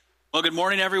Well, good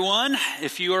morning, everyone.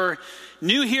 If you are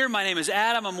new here, my name is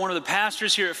Adam. I'm one of the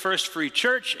pastors here at First Free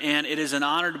Church, and it is an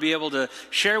honor to be able to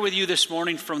share with you this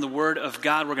morning from the Word of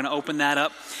God. We're going to open that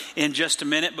up in just a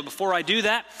minute. But before I do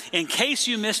that, in case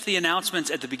you missed the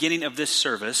announcements at the beginning of this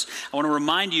service, I want to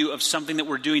remind you of something that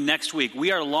we're doing next week.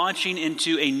 We are launching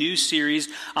into a new series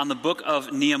on the book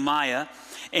of Nehemiah,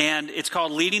 and it's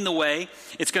called Leading the Way.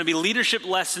 It's going to be leadership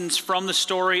lessons from the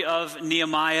story of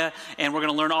Nehemiah, and we're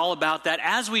going to learn all about that.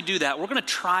 As we do that, we're going to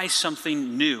try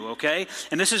something new, okay?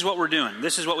 And this is what we're doing.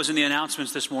 This is what was in the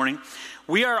announcements this morning.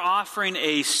 We are offering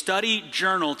a study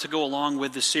journal to go along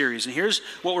with the series. And here's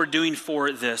what we're doing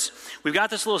for this. We've got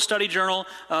this little study journal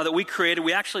that we created.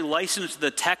 We actually licensed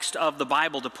the text of the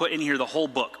Bible to put in here the whole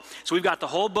book. So we've got the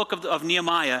whole book of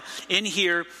Nehemiah in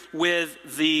here with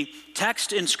the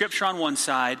text in Scripture on one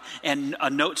side and a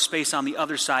note space on the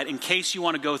other side in case you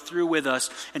want to go through with us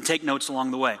and take notes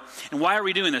along the way. And why are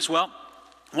we doing this? Well,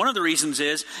 one of the reasons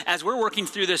is, as we're working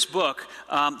through this book,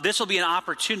 this will be an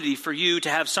opportunity for you to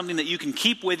have something that you can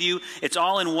keep with you. It's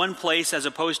all in one place, as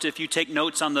opposed to if you take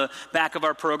notes on the back of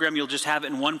our program, you'll just have it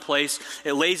in one place.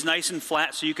 It lays nice and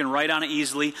flat so you can write on it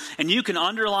easily. And you can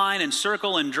underline and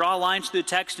circle and draw lines to the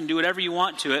text and do whatever you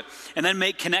want to it, and then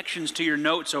make connections to your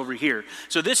notes over here.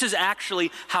 So this is actually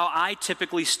how I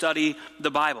typically study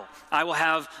the Bible. I will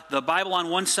have the Bible on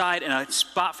one side and a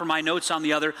spot for my notes on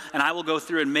the other, and I will go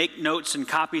through and make notes and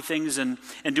copy things and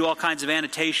do all kinds of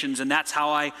annotations, and that's how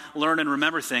I learn and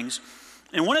remember things.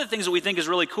 And one of the things that we think is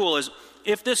really cool is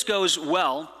if this goes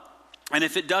well, and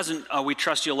if it doesn't, we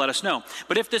trust you'll let us know.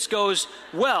 But if this goes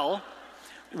well,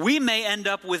 we may end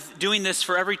up with doing this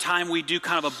for every time we do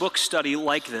kind of a book study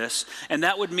like this, and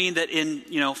that would mean that in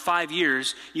 5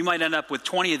 years, you might end up with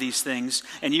 20 of these things,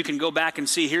 and you can go back and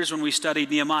see, here's when we studied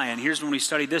Nehemiah, and here's when we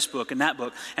studied this book and that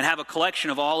book, and have a collection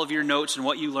of all of your notes and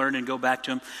what you learned and go back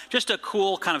to them. Just a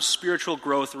cool kind of spiritual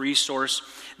growth resource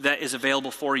that is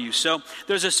available for you. So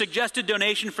there's a suggested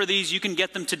donation for these. You can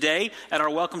get them today at our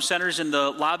welcome centers in the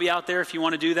lobby out there if you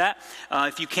want to do that.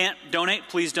 If you can't donate,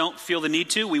 please don't feel the need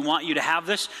to. We want you to have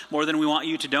this more than we want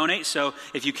you to donate. So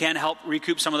if you can help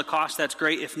recoup some of the costs, that's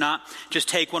great. If not, just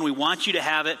take one. We want you to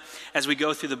have it as we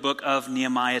go through the book of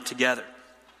Nehemiah together.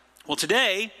 Well,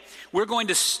 today we're going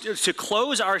to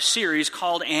close our series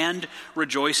called And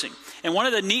Rejoicing. And one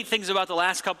of the neat things about the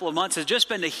last couple of months has just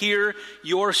been to hear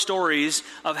your stories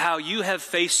of how you have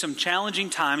faced some challenging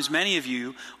times, many of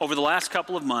you, over the last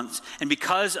couple of months. And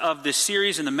because of this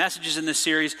series and the messages in this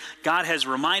series, God has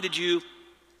reminded you,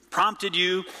 prompted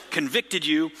you, convicted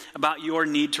you about your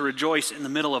need to rejoice in the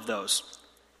middle of those.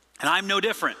 And I'm no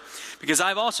different, because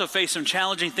I've also faced some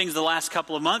challenging things the last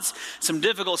couple of months, some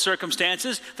difficult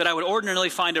circumstances that I would ordinarily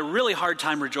find a really hard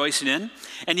time rejoicing in,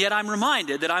 and yet I'm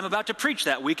reminded that I'm about to preach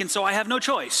that week, and so I have no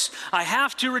choice. I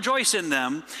have to rejoice in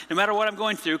them, no matter what I'm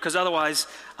going through, because otherwise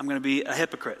I'm going to be a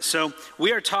hypocrite. So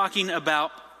we are talking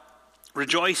about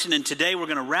rejoicing, and today we're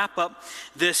going to wrap up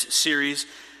this series.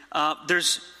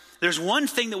 There's one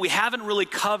thing that we haven't really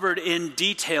covered in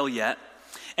detail yet,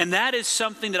 and that is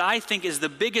something that I think is the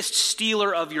biggest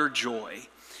stealer of your joy.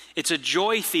 It's a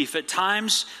joy thief. At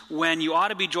times when you ought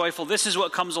to be joyful, this is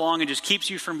what comes along and just keeps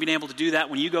you from being able to do that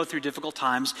when you go through difficult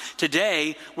times.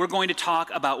 Today, we're going to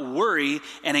talk about worry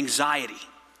and anxiety.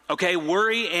 Okay,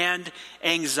 worry and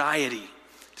anxiety.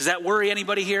 Does that worry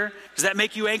anybody here? Does that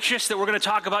make you anxious that we're going to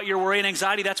talk about your worry and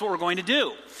anxiety? That's what we're going to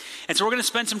do. And so we're going to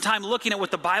spend some time looking at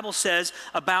what the Bible says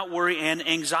about worry and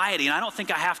anxiety. And I don't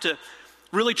think I have to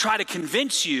really try to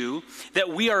convince you that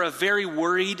we are a very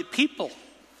worried people,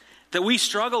 that we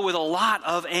struggle with a lot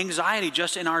of anxiety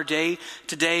just in our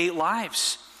day-to-day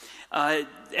lives.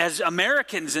 As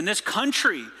Americans in this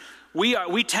country,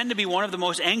 we tend to be one of the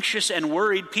most anxious and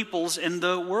worried peoples in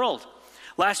the world.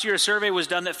 Last year, a survey was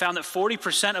done that found that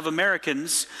 40% of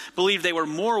Americans believe they were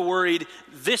more worried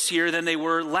this year than they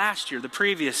were last year, the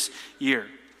previous year.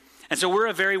 And so we're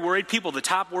a very worried people. The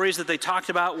top worries that they talked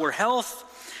about were health,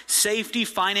 safety,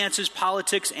 finances,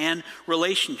 politics, and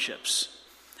relationships.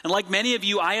 And like many of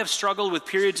you, I have struggled with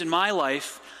periods in my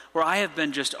life where I have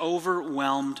been just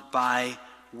overwhelmed by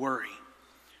worry.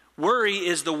 Worry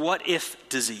is the what-if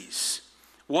disease.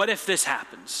 What if this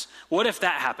happens? What if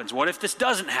that happens? What if this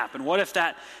doesn't happen? What if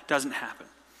that doesn't happen?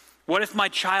 What if my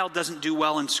child doesn't do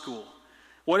well in school?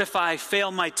 What if I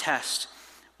fail my test?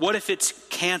 What if it's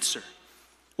cancer?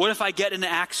 What if I get in an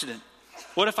accident?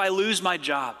 What if I lose my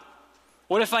job?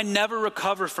 What if I never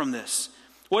recover from this?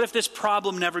 What if this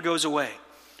problem never goes away?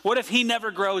 What if he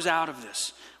never grows out of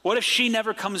this? What if she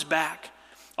never comes back?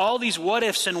 All these what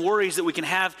ifs and worries that we can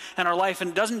have in our life,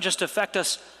 and it doesn't just affect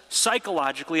us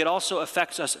psychologically, it also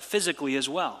affects us physically as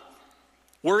well.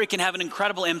 Worry can have an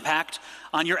incredible impact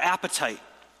on your appetite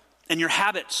and your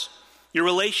habits, your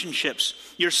relationships,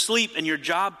 your sleep, and your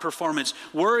job performance.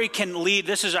 Worry can lead,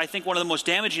 this is, I think, one of the most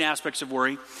damaging aspects of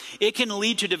worry. It can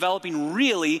lead to developing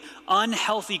really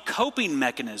unhealthy coping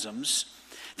mechanisms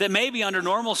that maybe under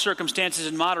normal circumstances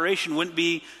in moderation wouldn't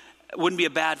be a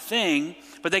bad thing,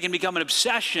 but they can become an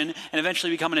obsession and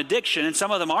eventually become an addiction. And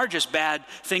some of them are just bad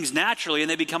things naturally, and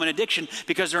they become an addiction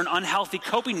because they're an unhealthy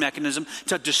coping mechanism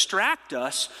to distract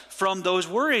us from those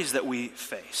worries that we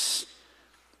face.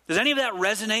 Does any of that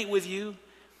resonate with you?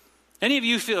 Any of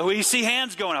you feel, we see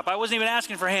hands going up. I wasn't even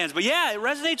asking for hands, but yeah, it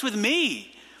resonates with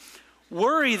me.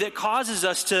 Worry that causes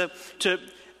us to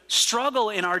struggle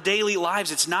in our daily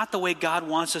lives. It's not the way God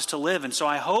wants us to live. And so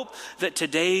I hope that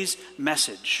today's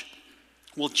message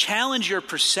will challenge your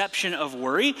perception of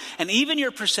worry and even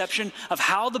your perception of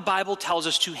how the Bible tells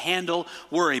us to handle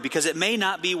worry, because it may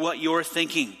not be what you're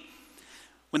thinking.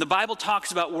 When the Bible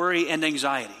talks about worry and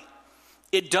anxiety,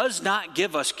 it does not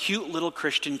give us cute little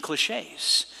Christian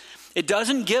cliches. It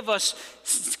doesn't give us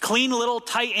clean little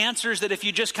tight answers that if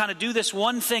you just kind of do this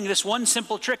one thing, this one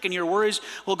simple trick, and your worries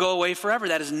will go away forever.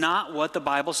 That is not what the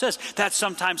Bible says. That's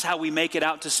sometimes how we make it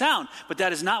out to sound, but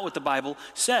that is not what the Bible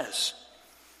says.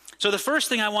 So the first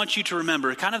thing I want you to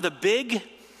remember, kind of the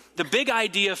big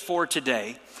idea for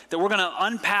today that we're going to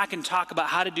unpack and talk about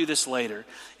how to do this later,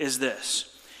 is this.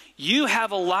 You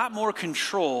have a lot more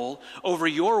control over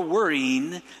your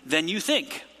worrying than you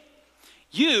think.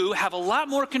 You have a lot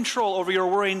more control over your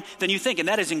worrying than you think, and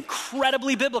that is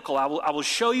incredibly biblical. I will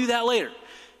show you that later.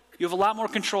 You have a lot more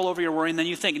control over your worrying than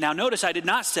you think. Now notice I did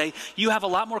not say you have a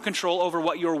lot more control over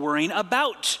what you're worrying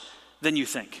about than you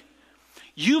think.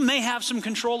 You may have some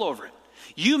control over it.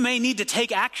 You may need to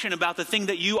take action about the thing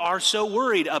that you are so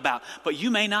worried about, but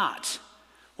you may not.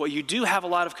 What you do have a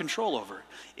lot of control over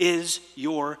is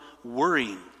your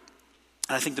worrying.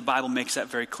 And I think the Bible makes that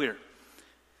very clear.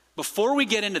 Before we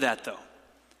get into that, though,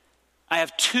 I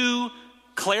have two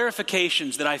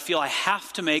clarifications that I feel I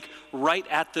have to make right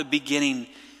at the beginning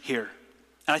here.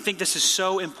 And I think this is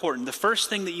so important. The first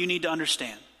thing that you need to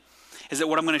understand is that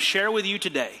what I'm going to share with you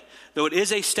today, though it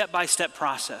is a step-by-step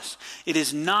process, it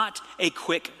is not a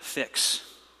quick fix.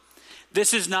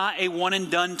 This is not a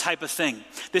one-and-done type of thing.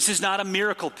 This is not a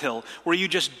miracle pill where you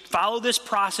just follow this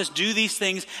process, do these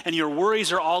things, and your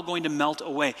worries are all going to melt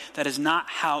away. That is not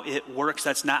how it works.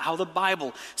 That's not how the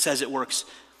Bible says it works.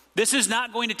 This is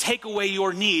not going to take away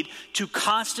your need to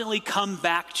constantly come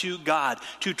back to God,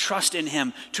 to trust in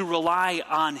Him, to rely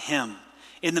on Him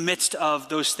in the midst of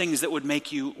those things that would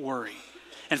make you worry.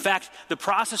 In fact, the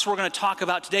process we're going to talk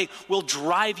about today will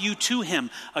drive you to Him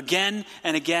again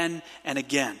and again and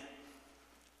again.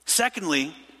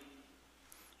 Secondly,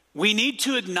 we need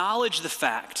to acknowledge the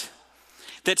fact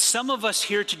that some of us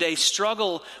here today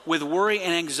struggle with worry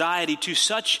and anxiety to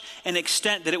such an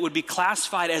extent that it would be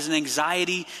classified as an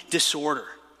anxiety disorder.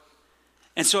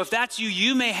 And so if that's you,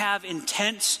 you may have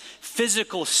intense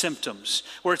physical symptoms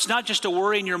where it's not just a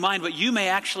worry in your mind, but you may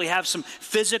actually have some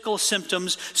physical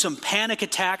symptoms, some panic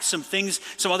attacks, some things,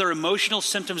 some other emotional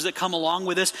symptoms that come along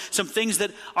with this, some things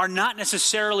that are not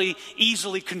necessarily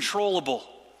easily controllable.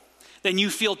 Then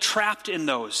you feel trapped in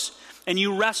those and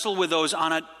you wrestle with those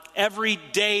on a every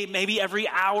day, maybe every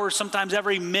hour, sometimes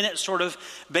every minute sort of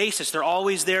basis. They're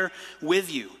always there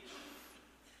with you.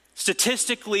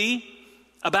 Statistically,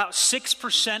 about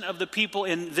 6% of the people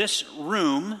in this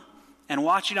room and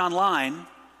watching online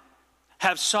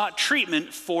have sought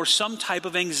treatment for some type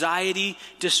of anxiety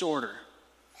disorder.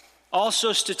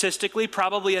 Also statistically,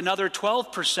 probably another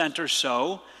 12% or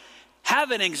so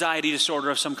have an anxiety disorder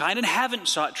of some kind and haven't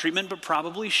sought treatment, but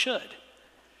probably should.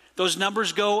 Those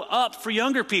numbers go up for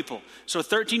younger people. So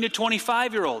 13 to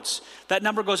 25-year-olds, that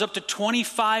number goes up to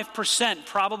 25%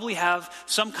 probably have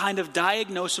some kind of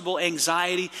diagnosable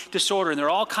anxiety disorder. And there are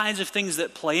all kinds of things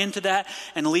that play into that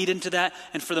and lead into that.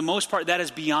 And for the most part, that is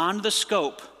beyond the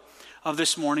scope of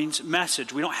this morning's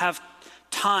message. We don't have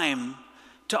time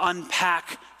to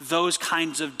unpack those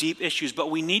kinds of deep issues, but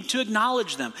we need to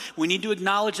acknowledge them. We need to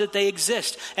acknowledge that they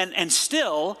exist. And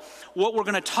still, what we're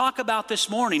going to talk about this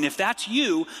morning, if that's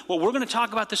you, what we're going to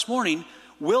talk about this morning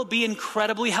will be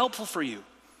incredibly helpful for you.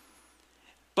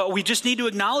 But we just need to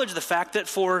acknowledge the fact that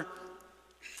for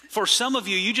some of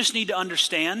you, you just need to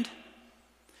understand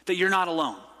that you're not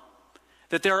alone.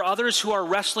 That there are others who are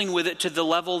wrestling with it to the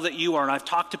level that you are. And I've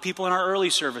talked to people in our early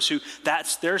service who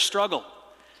that's their struggle.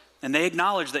 And they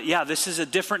acknowledge that, yeah, this is a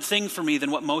different thing for me than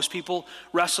what most people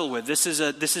wrestle with. This is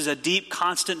a deep,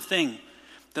 constant thing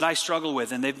that I struggle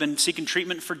with. And they've been seeking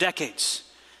treatment for decades.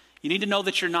 You need to know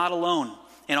that you're not alone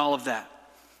in all of that.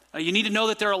 You need to know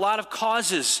that there are a lot of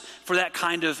causes for that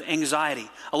kind of anxiety.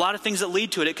 A lot of things that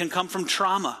lead to it. It can come from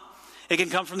trauma. It can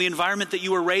come from the environment that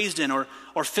you were raised in, or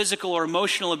physical or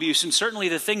emotional abuse. And certainly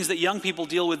the things that young people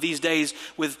deal with these days,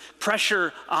 with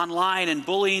pressure online and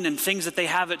bullying and things that they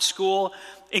have at school,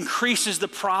 increases the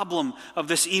problem of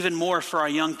this even more for our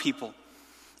young people.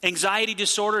 Anxiety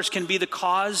disorders can be the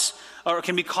cause, or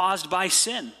can be caused by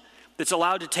sin that's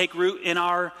allowed to take root in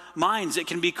our minds. It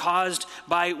can be caused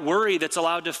by worry that's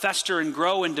allowed to fester and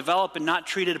grow and develop and not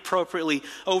treated appropriately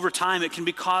over time. It can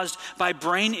be caused by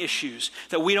brain issues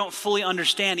that we don't fully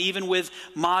understand, even with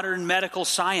modern medical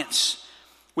science.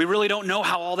 We really don't know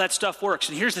how all that stuff works.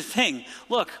 And here's the thing.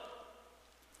 Look,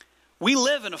 we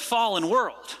live in a fallen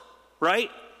world, right?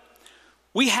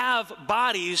 We have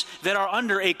bodies that are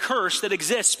under a curse that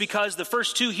exists because the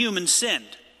first two humans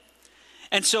sinned.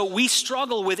 And so we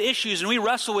struggle with issues and we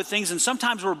wrestle with things, and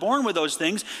sometimes we're born with those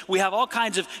things. We have all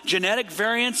kinds of genetic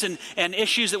variants and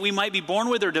issues that we might be born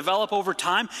with or develop over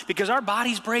time because our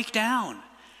bodies break down,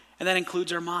 and that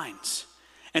includes our minds.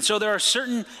 And so there are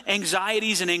certain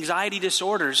anxieties and anxiety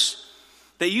disorders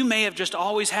that you may have just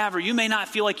always have, or you may not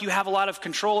feel like you have a lot of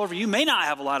control over. You may not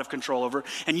have a lot of control over,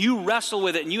 and you wrestle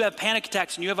with it, and you have panic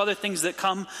attacks, and you have other things that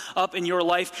come up in your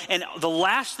life. And the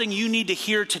last thing you need to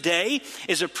hear today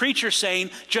is a preacher saying,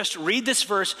 just read this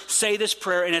verse, say this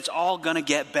prayer, and it's all going to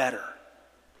get better.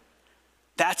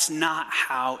 That's not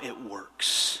how it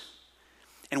works.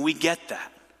 And we get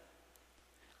that.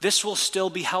 This will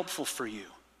still be helpful for you.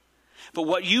 But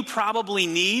what you probably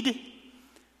need,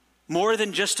 more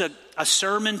than just a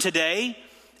sermon today,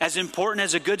 as important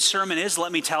as a good sermon is,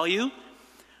 let me tell you,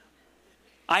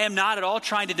 I am not at all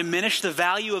trying to diminish the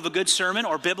value of a good sermon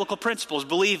or biblical principles,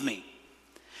 believe me.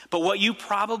 But what you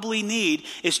probably need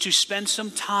is to spend some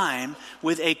time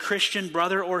with a Christian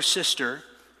brother or sister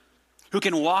who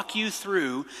can walk you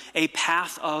through a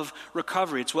path of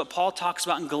recovery. It's what Paul talks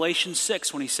about in Galatians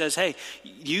 6 when he says, hey,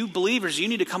 you believers, you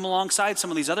need to come alongside some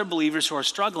of these other believers who are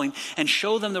struggling and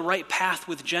show them the right path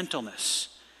with gentleness.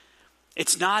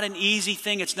 It's not an easy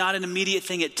thing. It's not an immediate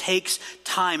thing. It takes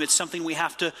time. It's something we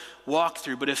have to walk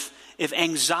through. But if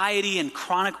anxiety and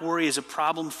chronic worry is a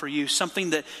problem for you,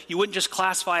 something that you wouldn't just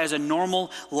classify as a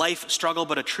normal life struggle,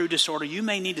 but a true disorder, you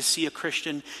may need to see a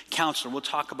Christian counselor. We'll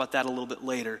talk about that a little bit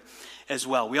later as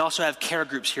well. We also have care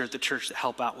groups here at the church that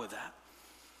help out with that.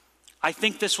 I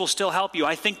think this will still help you.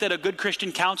 I think that a good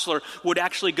Christian counselor would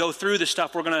actually go through the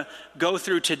stuff we're going to go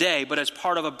through today, but as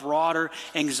part of a broader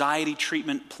anxiety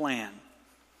treatment plan.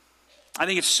 I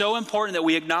think it's so important that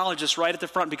we acknowledge this right at the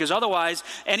front, because otherwise,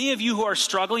 any of you who are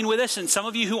struggling with this, and some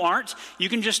of you who aren't, you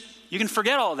can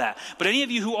forget all that. But any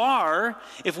of you who are,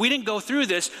 if we didn't go through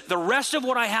this, the rest of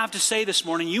what I have to say this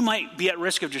morning, you might be at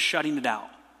risk of just shutting it out.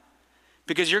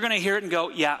 Because you're going to hear it and go,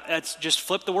 yeah, that's just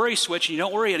flip the worry switch and you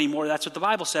don't worry anymore. That's what the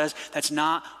Bible says. That's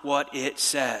not what it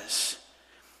says.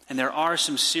 And there are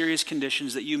some serious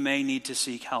conditions that you may need to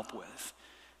seek help with.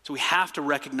 So we have to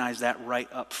recognize that right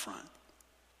up front.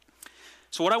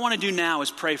 So what I want to do now is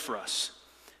pray for us.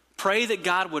 Pray that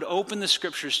God would open the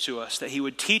scriptures to us, that he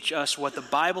would teach us what the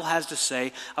Bible has to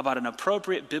say about an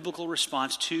appropriate biblical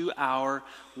response to our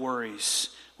worries.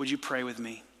 Would you pray with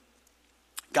me?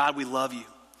 God, we love you.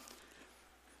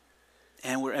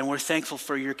 And we're thankful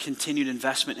for your continued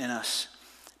investment in us,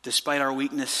 despite our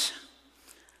weakness,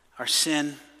 our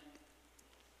sin,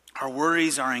 our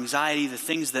worries, our anxiety, the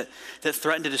things that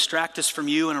threaten to distract us from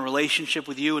you and a relationship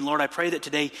with you. And Lord, I pray that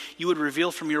today you would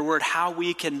reveal from your word how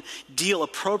we can deal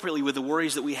appropriately with the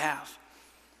worries that we have.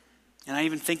 And I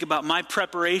even think about my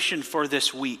preparation for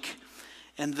this week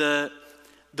and the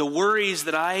worries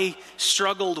that I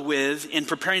struggled with in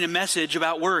preparing a message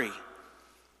about worry.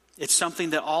 It's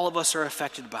something that all of us are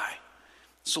affected by.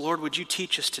 So Lord, would you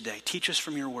teach us today? Teach us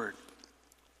from your word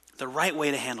the right way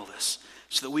to handle this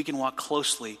so that we can walk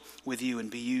closely with you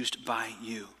and be used by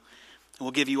you. And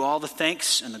we'll give you all the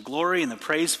thanks and the glory and the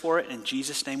praise for it. In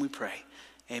Jesus' name we pray.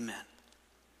 Amen.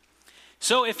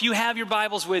 So if you have your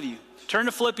Bibles with you, turn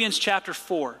to Philippians chapter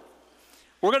 4.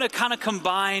 We're going to kind of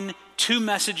combine two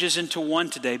messages into one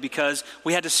today because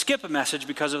we had to skip a message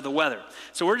because of the weather.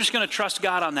 So we're just going to trust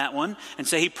God on that one and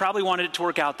say he probably wanted it to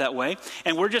work out that way.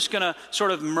 And we're just going to sort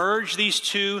of merge these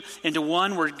two into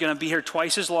one. We're going to be here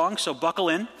twice as long, so buckle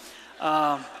in.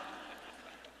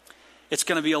 It's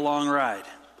going to be a long ride.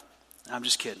 I'm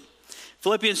just kidding.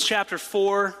 Philippians chapter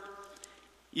 4.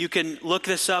 You can look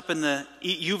this up in the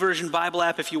YouVersion Bible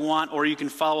app if you want, or you can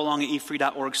follow along at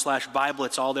efree.org/Bible.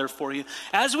 It's all there for you.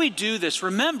 As we do this,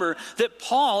 remember that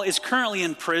Paul is currently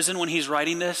in prison when he's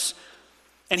writing this,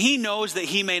 and he knows that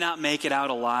he may not make it out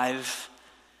alive.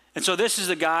 And so this is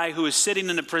a guy who is sitting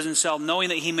in a prison cell knowing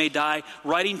that he may die,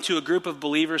 writing to a group of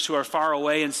believers who are far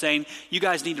away and saying, you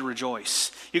guys need to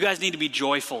rejoice. You guys need to be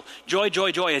joyful. Joy,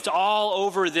 joy, joy. It's all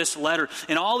over this letter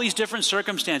in all these different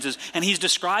circumstances. And he's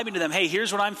describing to them, hey,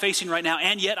 here's what I'm facing right now,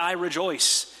 and yet I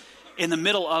rejoice in the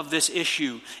middle of this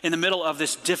issue, in the middle of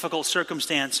this difficult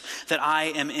circumstance that I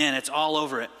am in. It's all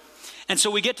over it. And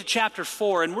so we get to chapter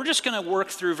 4, and we're just going to work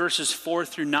through verses 4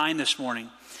 through 9 this morning.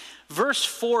 Verse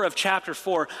 4 of chapter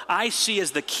 4, I see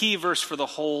as the key verse for the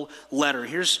whole letter.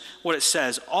 Here's what it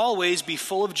says. Always be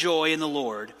full of joy in the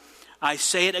Lord. I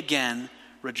say it again,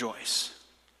 rejoice.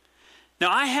 Now,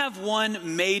 I have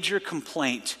one major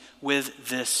complaint with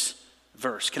this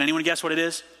verse. Can anyone guess what it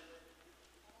is?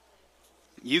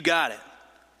 You got it.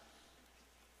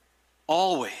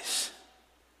 Always.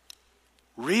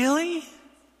 Really?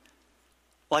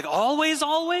 Like always,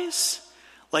 always?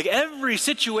 Like every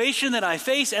situation that I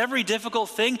face, every difficult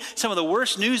thing, some of the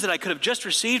worst news that I could have just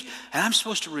received, and I'm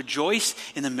supposed to rejoice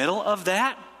in the middle of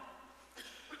that?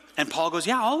 And Paul goes,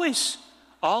 yeah, always.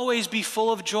 Always be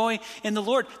full of joy in the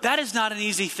Lord. That is not an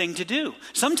easy thing to do.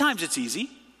 Sometimes it's easy.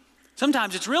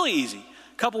 Sometimes it's really easy.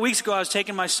 A couple weeks ago, I was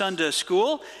taking my son to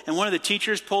school, and one of the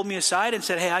teachers pulled me aside and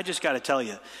said, hey, I just got to tell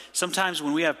you, sometimes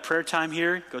when we have prayer time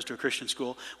here, goes to a Christian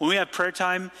school, when we have prayer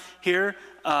time here,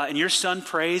 and your son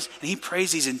prays, and he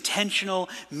prays these intentional,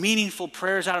 meaningful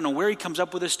prayers. I don't know where he comes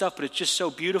up with this stuff, but it's just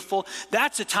so beautiful.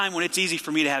 That's a time when it's easy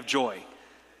for me to have joy.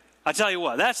 I tell you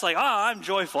what, that's like, I'm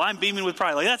joyful. I'm beaming with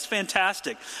pride. Like, that's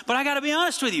fantastic. But I got to be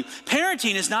honest with you.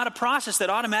 Parenting is not a process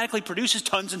that automatically produces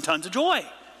tons and tons of joy.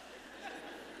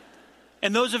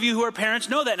 And those of you who are parents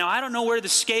know that. Now, I don't know where the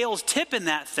scales tip in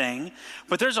that thing,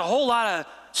 but there's a whole lot of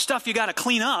stuff you got to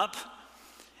clean up.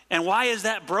 And why is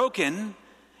that broken?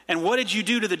 And what did you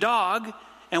do to the dog?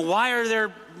 And why are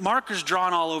there markers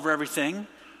drawn all over everything?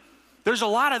 There's a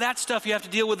lot of that stuff you have to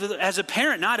deal with as a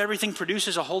parent. Not everything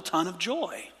produces a whole ton of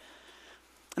joy.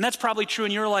 And that's probably true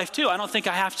in your life too. I don't think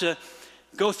I have to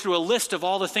go through a list of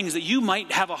all the things that you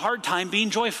might have a hard time being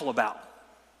joyful about.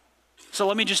 So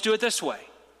let me just do it this way.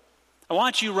 I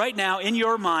want you right now in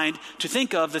your mind to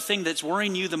think of the thing that's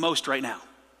worrying you the most right now.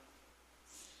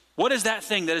 What is that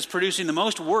thing that is producing the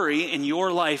most worry in your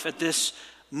life at this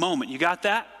moment? You got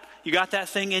that? You got that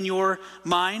thing in your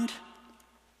mind?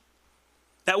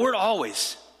 That word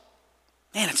always.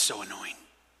 Man, it's so annoying.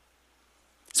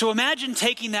 So imagine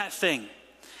taking that thing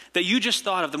that you just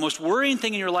thought of, the most worrying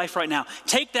thing in your life right now.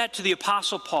 Take that to the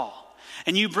Apostle Paul,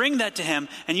 and you bring that to him,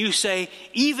 and you say,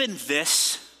 even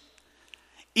this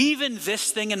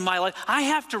thing in my life, I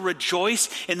have to rejoice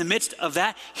in the midst of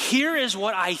that. Here is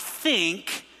what I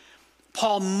think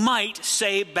Paul might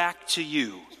say back to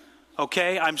you.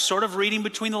 Okay, I'm sort of reading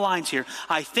between the lines here.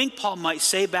 I think Paul might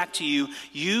say back to you,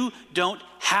 you don't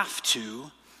have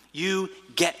to, you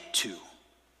get to.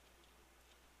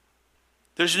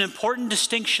 There's an important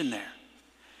distinction there.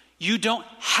 You don't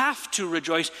have to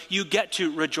rejoice, you get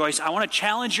to rejoice. I want to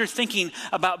challenge your thinking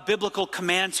about biblical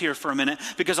commands here for a minute,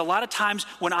 because a lot of times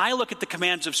when I look at the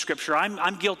commands of Scripture,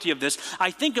 I'm guilty of this, I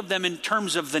think of them in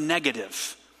terms of the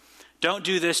negative. Don't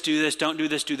do this, don't do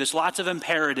this, do this. Lots of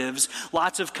imperatives,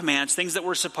 lots of commands, things that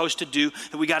we're supposed to do,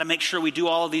 that we got to make sure we do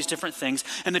all of these different things.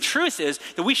 And the truth is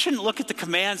that we shouldn't look at the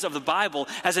commands of the Bible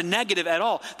as a negative at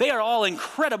all. They are all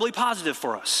incredibly positive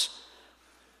for us.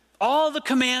 All the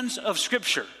commands of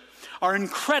Scripture are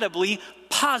incredibly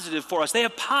positive for us. They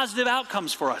have positive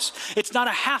outcomes for us. It's not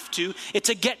a have to, it's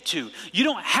a get to. You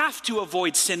don't have to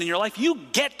avoid sin in your life. You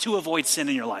get to avoid sin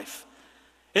in your life.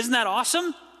 Isn't that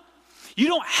awesome? You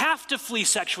don't have to flee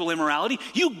sexual immorality.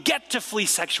 You get to flee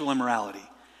sexual immorality.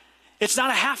 It's not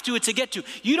a have to, it's a get to.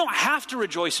 You don't have to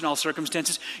rejoice in all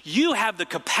circumstances. You have the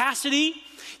capacity,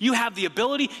 you have the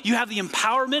ability, you have the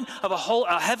empowerment of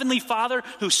a heavenly Father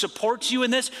who supports you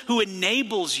in this, who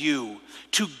enables you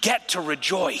to get to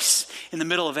rejoice in the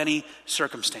middle of any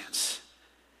circumstance.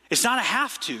 It's not a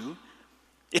have to,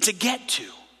 it's a get to.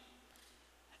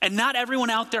 And not everyone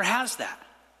out there has that.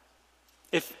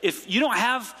 If you don't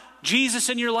have Jesus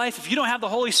in your life, if you don't have the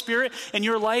Holy Spirit in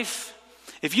your life,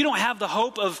 if you don't have the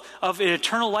hope of an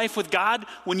eternal life with God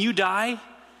when you die,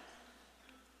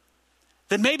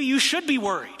 then maybe you should be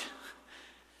worried.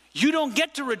 You don't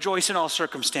get to rejoice in all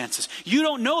circumstances. You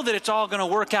don't know that it's all going to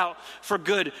work out for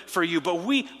good for you. But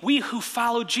we who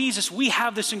follow Jesus, we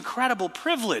have this incredible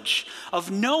privilege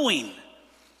of knowing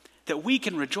that we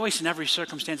can rejoice in every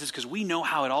circumstance because we know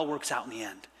how it all works out in the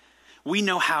end. We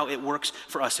know how it works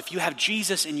for us. If you have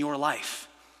Jesus in your life,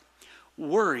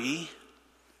 worry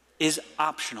is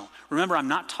optional. Remember, I'm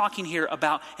not talking here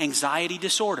about anxiety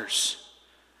disorders.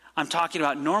 I'm talking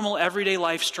about normal everyday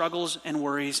life struggles and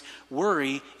worries.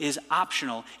 Worry is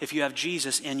optional if you have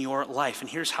Jesus in your life. And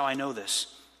here's how I know this.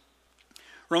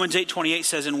 Romans 8:28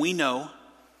 says, and we know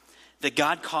that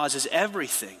God causes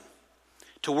everything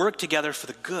to work together for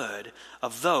the good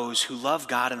of those who love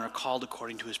God and are called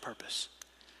according to his purpose.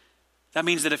 That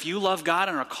means that if you love God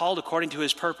and are called according to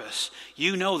his purpose,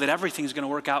 you know that everything's going to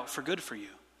work out for good for you.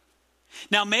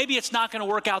 Now, maybe it's not going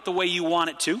to work out the way you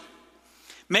want it to.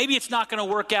 Maybe it's not going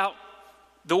to work out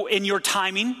in your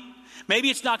timing. Maybe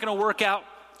it's not going to work out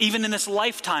even in this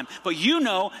lifetime. But you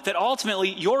know that ultimately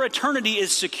your eternity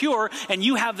is secure and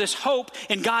you have this hope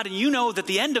in God and you know that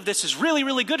the end of this is really,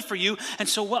 really good for you. And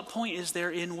so what point is there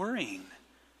in worrying?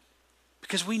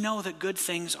 Because we know that good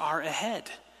things are ahead.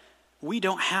 We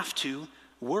don't have to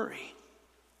worry.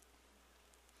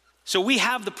 So we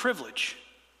have the privilege,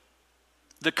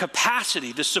 the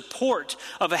capacity, the support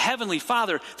of a heavenly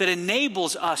Father that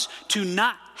enables us to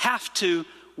not have to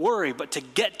worry, but to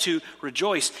get to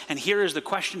rejoice. And here is the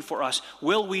question for us.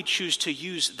 Will we choose to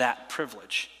use that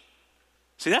privilege?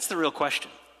 See, that's the real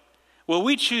question. Will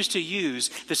we choose to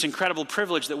use this incredible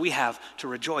privilege that we have to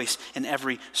rejoice in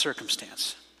every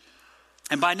circumstance?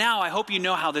 And by now, I hope you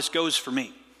know how this goes for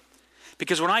me.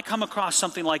 Because when I come across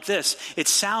something like this, it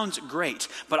sounds great,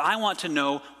 but I want to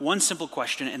know one simple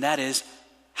question, and that is,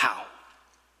 how?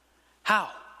 How?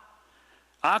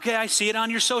 Okay, I see it on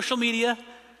your social media.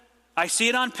 I see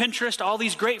it on Pinterest, all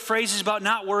these great phrases about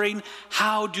not worrying.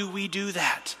 How do we do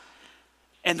that?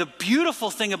 And the beautiful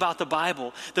thing about the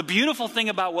Bible, the beautiful thing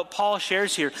about what Paul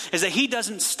shares here is that he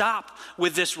doesn't stop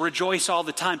with this rejoice all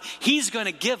the time. He's going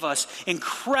to give us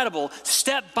incredible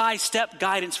step-by-step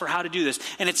guidance for how to do this.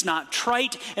 And it's not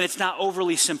trite, and it's not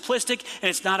overly simplistic, and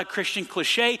it's not a Christian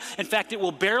cliche. In fact, it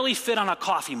will barely fit on a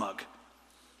coffee mug.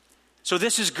 So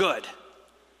this is good.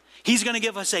 He's going to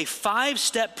give us a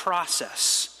 5-step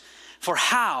process for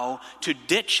how to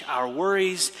ditch our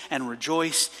worries and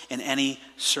rejoice in any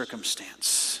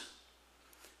circumstance.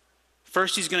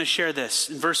 First, he's going to share this.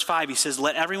 In verse 5, he says,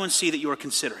 let everyone see that you are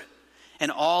considerate.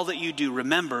 And all that you do,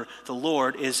 remember the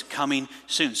Lord is coming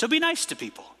soon. So be nice to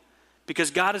people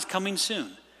because God is coming soon.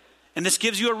 And this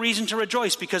gives you a reason to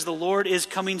rejoice because the Lord is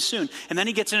coming soon. And then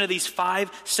he gets into these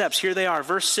 5 steps. Here they are.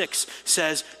 Verse 6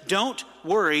 says, don't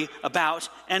worry about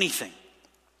anything.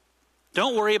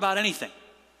 Don't worry about anything.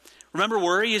 Remember,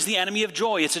 worry is the enemy of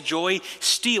joy. It's a joy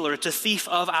stealer. It's a thief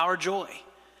of our joy.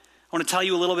 I want to tell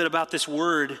you a little bit about this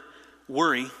word,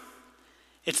 worry.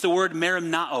 It's the word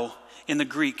merimnao in the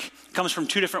Greek. It comes from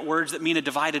 2 different words that mean a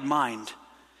divided mind.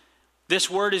 This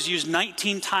word is used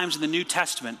 19 times in the New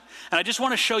Testament. And I just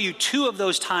want to show you 2 of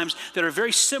those times that are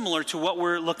very similar to what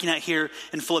we're looking at here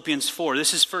in Philippians 4.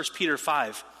 This is 1 Peter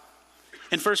 5.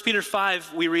 In 1 Peter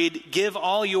 5, we read, give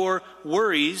all your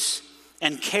worries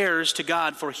and cares to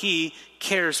God, for he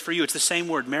cares for you. It's the same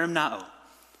word, merimnao.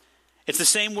 It's the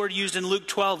same word used in Luke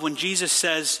 12 when Jesus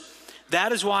says,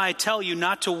 that is why I tell you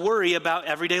not to worry about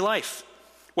everyday life,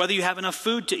 whether you have enough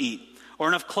food to eat or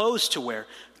enough clothes to wear.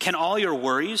 Can all your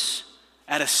worries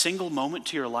add a single moment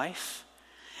to your life?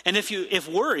 And if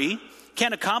worry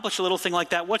can't accomplish a little thing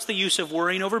like that, what's the use of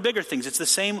worrying over bigger things? It's the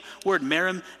same word,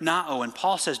 merimnao. And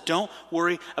Paul says, don't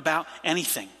worry about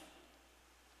anything.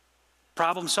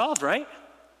 Problem solved, right?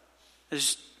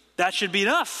 That should be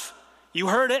enough. You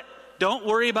heard it. Don't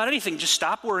worry about anything. Just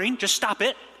stop worrying. Just stop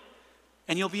it.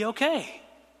 And you'll be okay.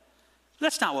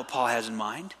 That's not what Paul has in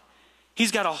mind.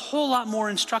 He's got a whole lot more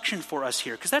instruction for us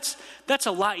here because that's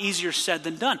a lot easier said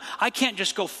than done. I can't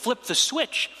just go flip the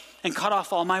switch and cut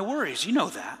off all my worries. You know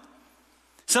that.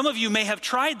 Some of you may have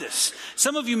tried this.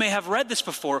 Some of you may have read this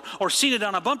before or seen it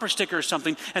on a bumper sticker or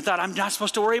something and thought, I'm not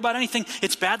supposed to worry about anything.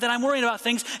 It's bad that I'm worrying about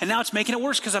things, and now it's making it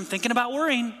worse because I'm thinking about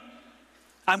worrying.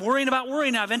 I'm worrying about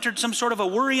worrying. I've entered some sort of a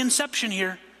worry inception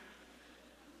here.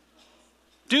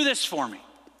 Do this for me.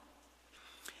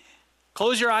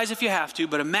 Close your eyes if you have to,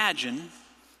 but imagine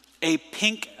a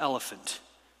pink elephant.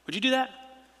 Would you do that?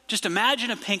 Just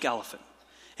imagine a pink elephant.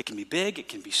 It can be big, it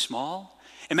can be small.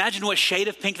 Imagine what shade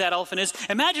of pink that elephant is.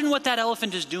 Imagine what that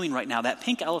elephant is doing right now, that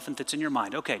pink elephant that's in your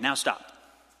mind. Okay, now stop.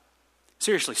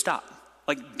 Seriously, stop.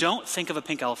 Don't think of a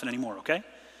pink elephant anymore, okay?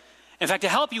 In fact, to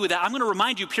help you with that, I'm going to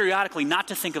remind you periodically not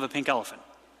to think of a pink elephant.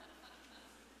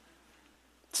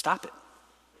 Stop it.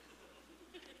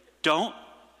 Don't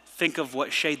think of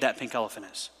what shade that pink elephant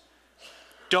is.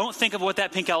 Don't think of what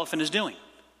that pink elephant is doing.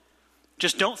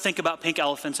 Just don't think about pink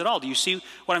elephants at all. Do you see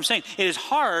what I'm saying? It is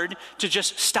hard to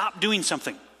just stop doing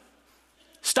something.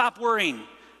 Stop worrying.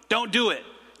 Don't do it.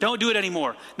 Don't do it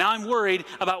anymore. Now I'm worried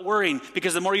about worrying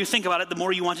because the more you think about it, the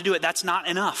more you want to do it. That's not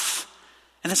enough.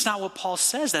 And that's not what Paul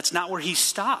says. That's not where he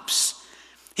stops.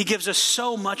 He gives us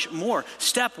so much more.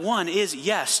 Step one is,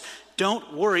 yes,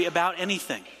 don't worry about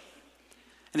anything.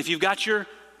 And if you've got your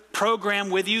program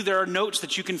with you, there are notes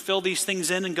that you can fill these things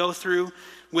in and go through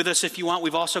with us if you want.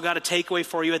 We've also got a takeaway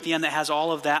for you at the end that has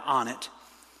all of that on it.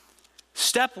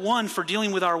 Step one for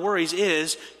dealing with our worries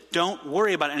is don't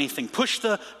worry about anything. Push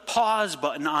the pause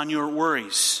button on your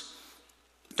worries.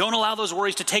 Don't allow those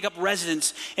worries to take up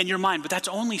residence in your mind. But that's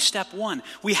only step one.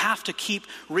 We have to keep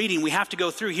reading. We have to go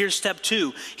through. Here's step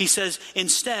two. He says,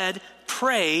 instead,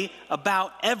 pray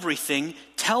about everything.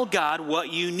 Tell God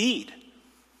what you need.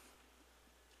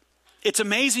 It's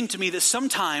amazing to me that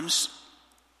sometimes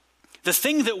the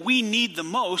thing that we need the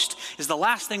most is the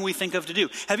last thing we think of to do.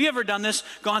 Have you ever done this?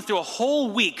 Gone through a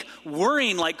whole week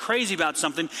worrying like crazy about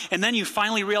something, and then you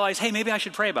finally realize, hey, maybe I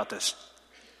should pray about this.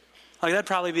 Like, that'd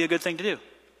probably be a good thing to do.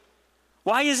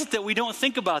 Why is it that we don't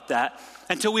think about that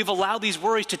until we've allowed these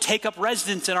worries to take up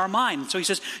residence in our mind? So he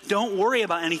says, don't worry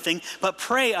about anything, but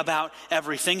pray about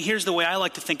everything. Here's the way I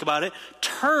like to think about it.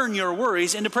 Turn your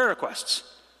worries into prayer requests.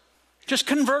 Just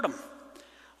convert them.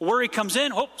 A worry comes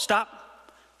in, stop.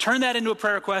 Turn that into a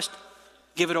prayer request.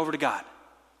 Give it over to God.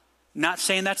 Not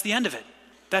saying that's the end of it.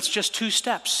 That's just 2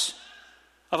 steps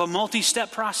of a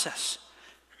multi-step process.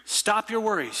 Stop your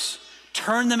worries.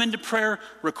 Turn them into prayer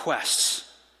requests.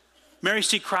 Mary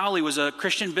C. Crowley was a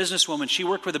Christian businesswoman. She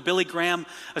worked with the Billy Graham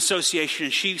Association,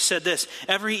 and she said this: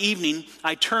 every evening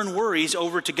I turn worries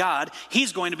over to God.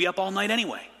 He's going to be up all night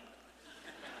anyway.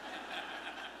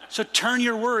 So turn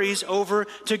your worries over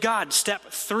to God. Step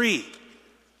 3,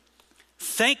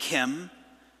 thank him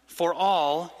for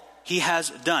all he has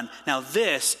done. Now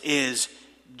this is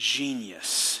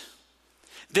genius.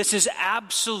 This is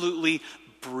absolutely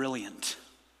brilliant.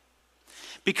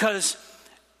 Because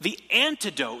the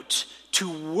antidote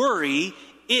to worry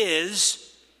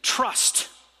is trust.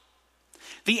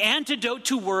 The antidote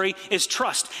to worry is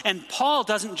trust. And Paul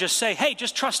doesn't just say, hey,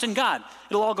 just trust in God.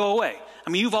 It'll all go away. I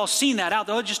mean, you've all seen that out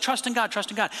there. Just trust in God, trust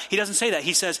in God. He doesn't say that.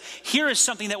 He says, here is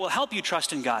something that will help you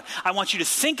trust in God. I want you to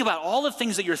think about all the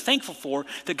things that you're thankful for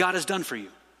that God has done for you.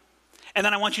 And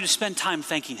then I want you to spend time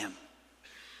thanking him.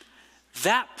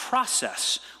 That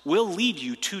process will lead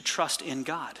you to trust in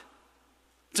God.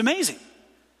 It's amazing.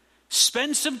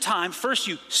 Spend some time. First,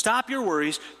 you stop your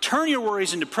worries, turn your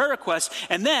worries into prayer requests,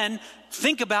 and then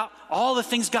think about all the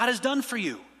things God has done for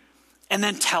you. And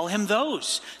then tell him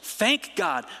those. Thank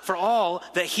God for all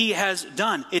that he has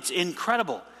done. It's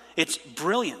incredible. It's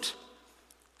brilliant.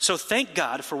 So thank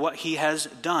God for what he has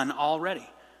done already.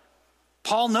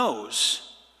 Paul knows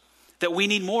that we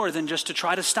need more than just to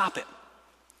try to stop it.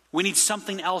 We need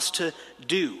something else to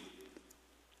do.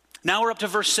 Now we're up to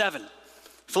verse 7.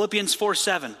 Philippians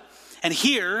 4:7. And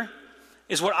here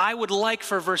is what I would like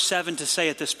for verse 7 to say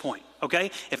at this point,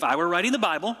 okay? If I were writing the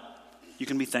Bible, you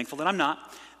can be thankful that I'm not.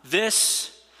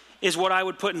 This is what I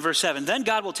would put in verse 7. Then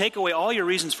God will take away all your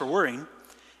reasons for worrying,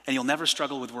 and you'll never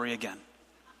struggle with worry again.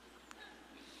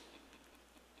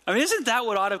 I mean, isn't that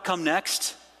what ought to come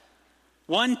next?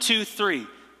 1, 2, 3.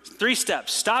 3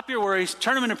 steps. Stop your worries,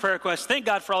 turn them into prayer requests, thank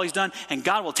God for all he's done, and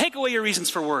God will take away your reasons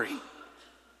for worry.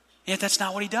 Yet that's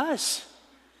not what he does.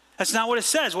 That's not what it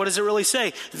says. What does it really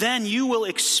say? Then you will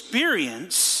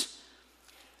experience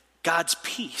God's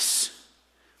peace,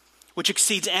 which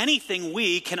exceeds anything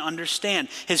we can understand.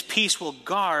 His peace will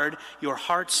guard your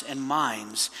hearts and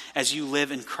minds as you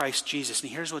live in Christ Jesus. And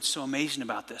here's what's so amazing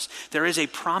about this. There is a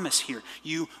promise here.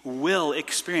 You will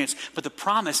experience. But the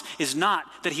promise is not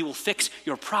that he will fix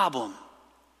your problem.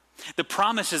 The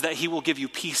promise is that he will give you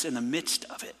peace in the midst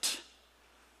of it.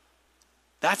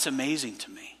 That's amazing to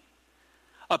me.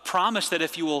 A promise that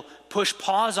if you will push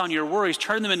pause on your worries,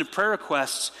 turn them into prayer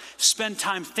requests, spend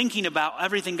time thinking about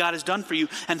everything God has done for you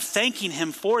and thanking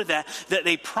him for that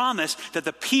they promise that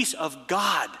the peace of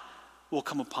God will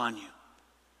come upon you.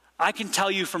 I can tell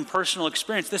you from personal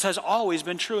experience, this has always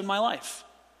been true in my life.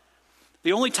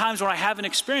 The only times when I haven't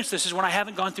experienced this is when I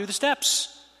haven't gone through the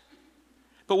steps.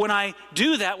 But when I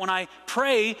do that, when I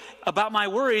pray about my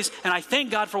worries and I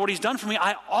thank God for what he's done for me,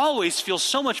 I always feel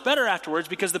so much better afterwards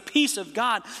because the peace of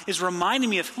God is reminding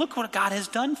me of, look what God has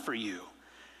done for you.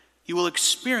 You will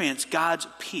experience God's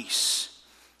peace.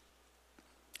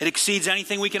 It exceeds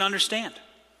anything we can understand.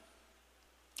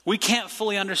 We can't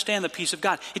fully understand the peace of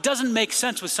God. It doesn't make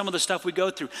sense with some of the stuff we go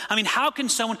through. I mean, how can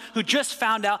someone who just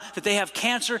found out that they have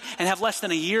cancer and have less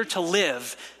than a year to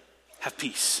live have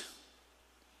peace?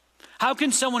 How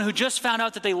can someone who just found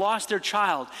out that they lost their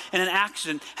child in an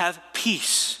accident have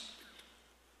peace?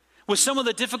 With some of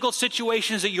the difficult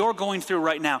situations that you're going through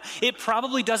right now, it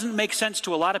probably doesn't make sense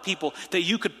to a lot of people that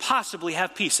you could possibly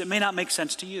have peace. It may not make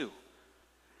sense to you.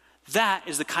 That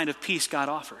is the kind of peace God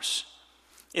offers.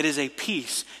 It is a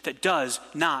peace that does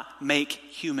not make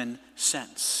human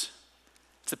sense.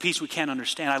 It's a peace we can't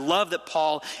understand. I love that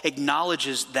Paul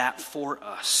acknowledges that for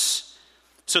us.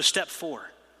 So step 4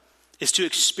 is to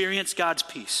experience God's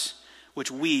peace,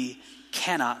 which we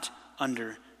cannot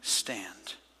understand.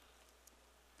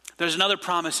 There's another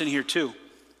promise in here too.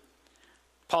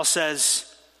 Paul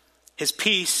says, his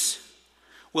peace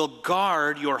will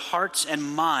guard your hearts and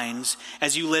minds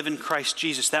as you live in Christ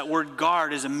Jesus. That word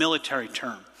guard is a military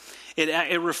term.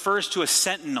 It refers to a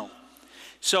sentinel.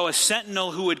 So a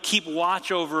sentinel who would keep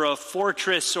watch over a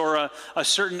fortress or a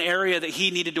certain area that he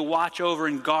needed to watch over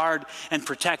and guard and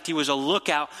protect. He was a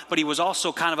lookout, but he was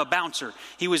also kind of a bouncer.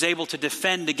 He was able to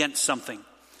defend against something.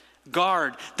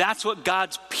 Guard, that's what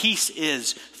God's peace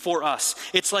is for us.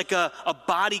 It's like a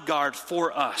bodyguard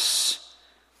for us.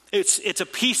 It's a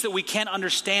peace that we can't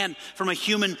understand from a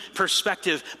human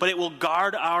perspective, but it will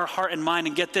guard our heart and mind.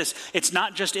 And get this, it's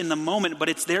not just in the moment, but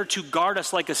it's there to guard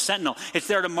us like a sentinel. It's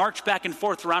there to march back and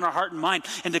forth around our heart and mind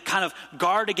and to kind of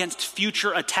guard against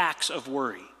future attacks of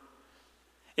worry.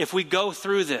 If we go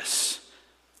through this,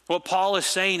 what Paul is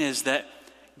saying is that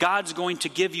God's going to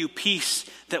give you peace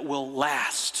that will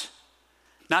last.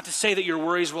 Not to say that your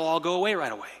worries will all go away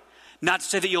right away. Not to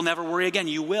say that you'll never worry again.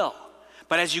 You will.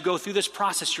 But as you go through this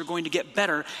process, you're going to get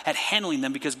better at handling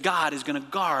them because God is going to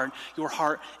guard your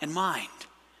heart and mind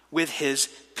with his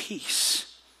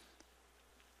peace.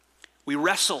 We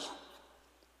wrestle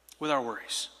with our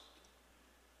worries.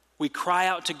 We cry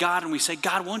out to God and we say,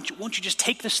 God, won't you just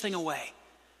take this thing away?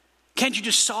 Can't you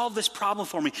just solve this problem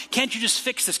for me? Can't you just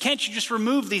fix this? Can't you just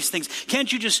remove these things?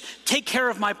 Can't you just take care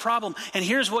of my problem? And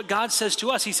here's what God says to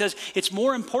us. He says, it's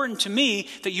more important to me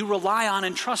that you rely on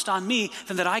and trust on me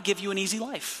than that I give you an easy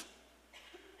life.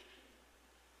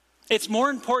 It's more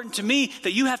important to me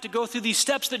that you have to go through these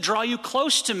steps that draw you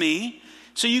close to me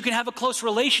so you can have a close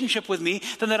relationship with me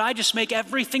than that I just make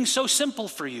everything so simple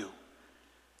for you.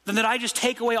 Than that I just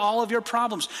take away all of your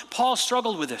problems. Paul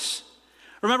struggled with this.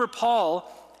 Remember, Paul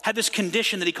had this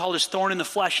condition that he called his thorn in the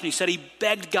flesh, and he said he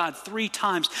begged God 3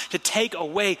 times to take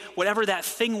away whatever that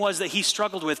thing was that he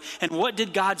struggled with. And what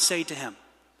did God say to him?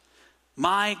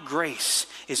 My grace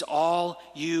is all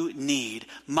you need.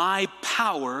 My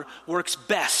power works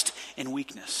best in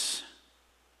weakness.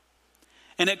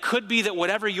 And it could be that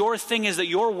whatever your thing is that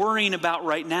you're worrying about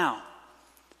right now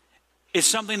is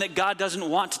something that God doesn't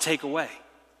want to take away.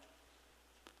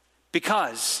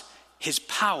 Because his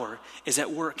power is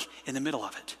at work in the middle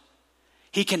of it.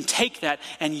 He can take that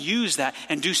and use that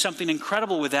and do something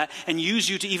incredible with that and use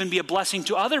you to even be a blessing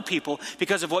to other people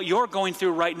because of what you're going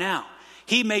through right now.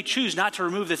 He may choose not to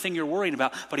remove the thing you're worrying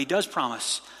about, but he does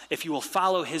promise, if you will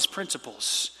follow his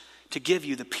principles, to give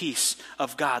you the peace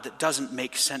of God that doesn't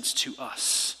make sense to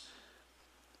us.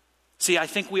 See, I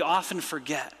think we often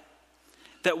forget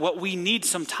that what we need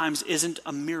sometimes isn't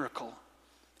a miracle.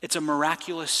 It's a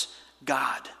miraculous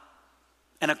God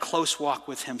and a close walk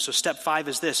with him. So step 5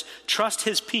 is this: trust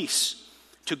his peace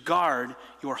to guard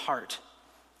your heart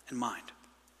and mind.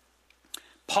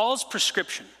 Paul's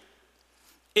prescription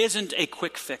isn't a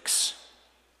quick fix.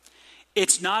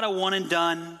 It's not a one and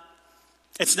done.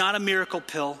 It's not a miracle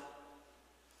pill.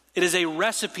 It is a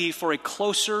recipe for a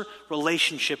closer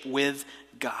relationship with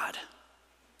God.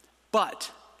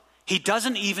 But he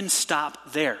doesn't even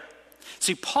stop there.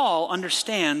 See, Paul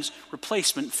understands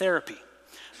replacement therapy.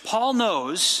 Paul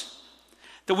knows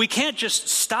that we can't just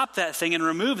stop that thing and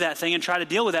remove that thing and try to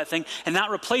deal with that thing and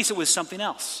not replace it with something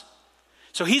else.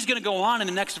 So he's going to go on in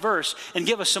the next verse and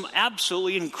give us some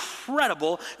absolutely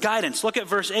incredible guidance. Look at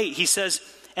verse 8. He says,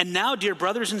 and now, dear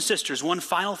brothers and sisters, one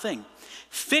final thing.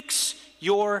 Fix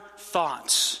your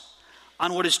thoughts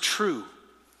on what is true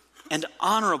and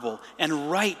honorable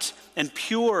and right and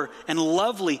pure and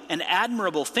lovely and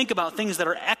admirable. Think about things that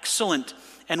are excellent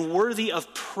and worthy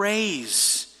of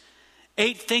praise.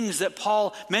 8 things that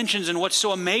Paul mentions, and what's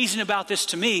so amazing about this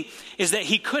to me is that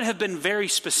he could have been very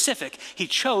specific. He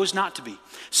chose not to be.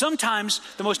 Sometimes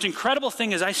the most incredible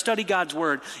thing as I study God's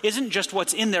word isn't just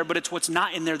what's in there, but it's what's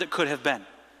not in there that could have been.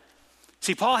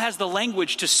 See, Paul has the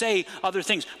language to say other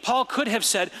things. Paul could have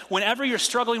said, whenever you're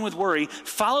struggling with worry,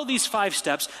 follow these 5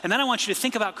 steps, and then I want you to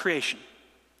think about creation.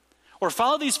 Or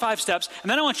follow these 5 steps, and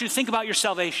then I want you to think about your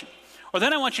salvation. Or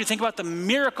then I want you to think about the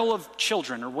miracle of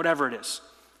children, or whatever it is.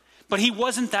 But he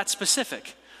wasn't that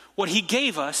specific. What he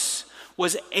gave us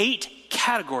was 8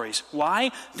 categories.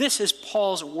 Why? This is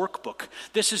Paul's workbook.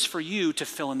 This is for you to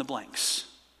fill in the blanks.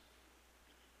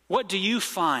 What do you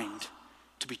find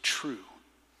to be true?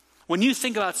 When you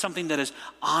think about something that is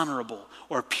honorable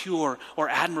or pure or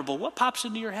admirable, what pops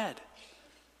into your head?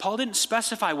 Paul didn't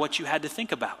specify what you had to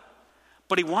think about.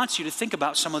 But he wants you to think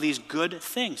about some of these good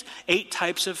things. 8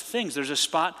 types of things. There's a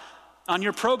spot on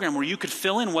your program where you could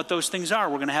fill in what those things are.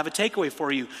 We're going to have a takeaway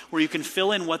for you where you can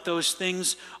fill in what those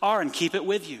things are and keep it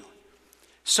with you.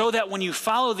 So that when you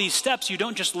follow these steps, you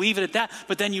don't just leave it at that,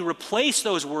 but then you replace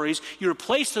those worries, you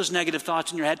replace those negative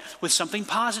thoughts in your head with something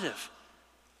positive.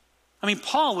 I mean,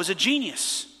 Paul was a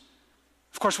genius.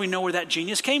 Of course, we know where that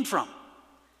genius came from.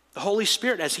 The Holy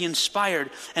Spirit, as he inspired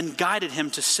and guided him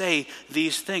to say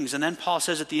these things. And then Paul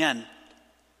says at the end,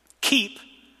 keep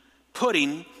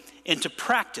putting into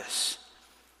practice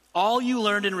all you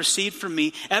learned and received from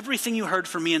me, everything you heard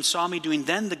from me and saw me doing,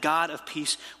 then the God of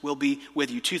peace will be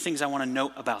with you. 2 things I want to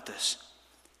note about this.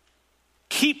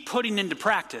 Keep putting into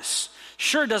practice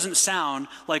sure doesn't sound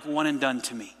like one and done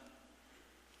to me.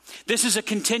 This is a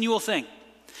continual thing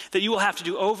that you will have to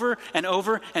do over and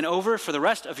over and over for the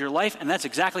rest of your life, and that's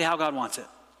exactly how God wants it.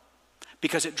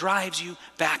 Because it drives you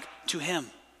back to him.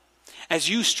 As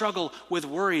you struggle with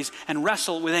worries and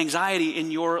wrestle with anxiety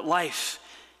in your life,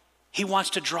 he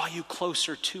wants to draw you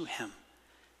closer to him.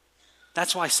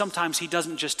 That's why sometimes he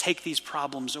doesn't just take these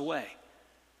problems away.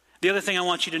 The other thing I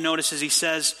want you to notice is he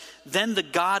says, then the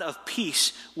God of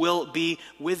peace will be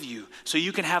with you. So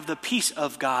you can have the peace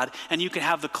of God and you can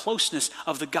have the closeness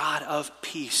of the God of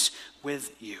peace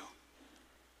with you.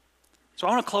 So I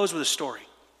want to close with a story.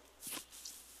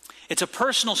 It's a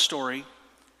personal story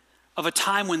of a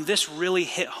time when this really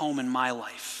hit home in my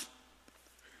life.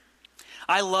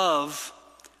 I love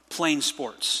playing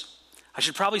sports. I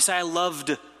should probably say I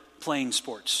loved playing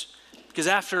sports. Because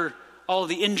after all of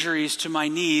the injuries to my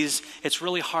knees, it's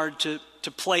really hard to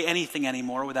play anything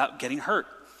anymore without getting hurt.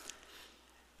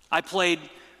 I played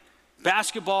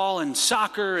basketball and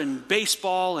soccer and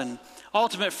baseball and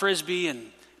ultimate frisbee and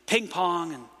ping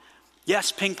pong. And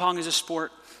yes, ping pong is a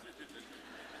sport.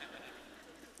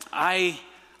 I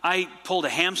pulled a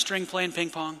hamstring playing ping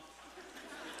pong.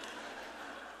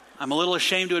 I'm a little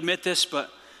ashamed to admit this, but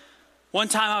one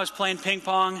time I was playing ping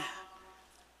pong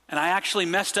and I actually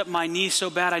messed up my knee so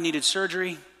bad I needed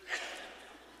surgery.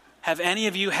 Have any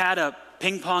of you had a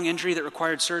ping pong injury that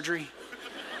required surgery?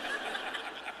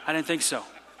 I didn't think so.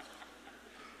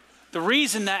 The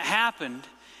reason that happened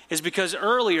is because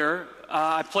earlier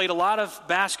I played a lot of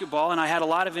basketball and I had a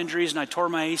lot of injuries and I tore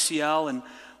my ACL. And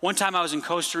one time I was in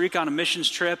Costa Rica on a missions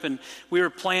trip and we were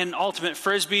playing ultimate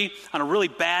frisbee on a really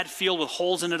bad field with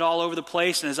holes in it all over the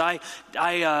place. And as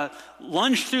I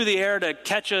lunged through the air to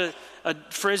catch a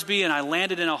frisbee and I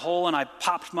landed in a hole and I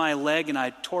popped my leg and I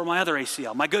tore my other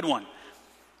ACL, my good one.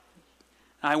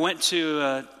 I went to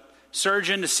a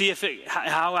surgeon to see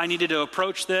how I needed to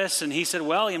approach this, and he said,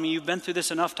 well, I mean, you've been through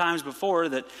this enough times before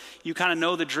that you kind of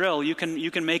know the drill. You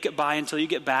can make it by until you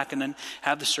get back and then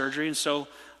have the surgery. And so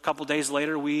a couple days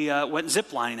later, we went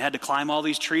ziplining, had to climb all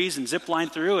these trees and zip line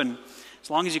through, and as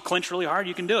long as you clench really hard,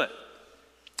 you can do it.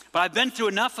 But I've been through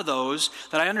enough of those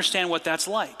that I understand what that's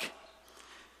like.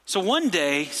 So one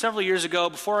day, several years ago,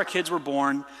 before our kids were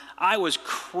born, I was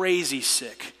crazy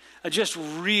sick. Just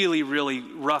really, really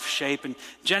rough shape. And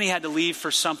Jenny had to leave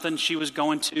for something she was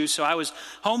going to. So I was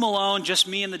home alone, just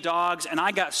me and the dogs. And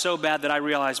I got so bad that I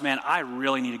realized, man, I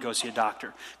really need to go see a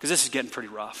doctor because this is getting pretty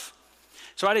rough.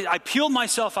 So I peeled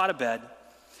myself out of bed.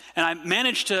 And I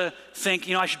managed to think,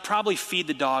 I should probably feed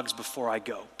the dogs before I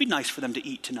go. Be nice for them to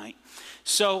eat tonight.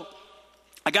 So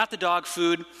I got the dog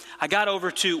food. I got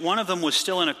over to, one of them was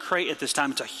still in a crate at this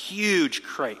time. It's a huge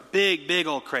crate, big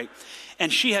old crate.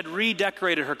 And she had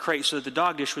redecorated her crate so that the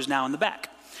dog dish was now in the back.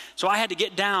 So I had to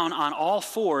get down on all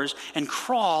fours and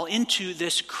crawl into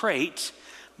this crate,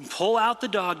 pull out the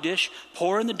dog dish,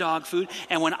 pour in the dog food.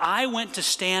 And when I went to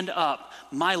stand up,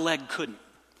 my leg couldn't.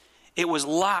 It was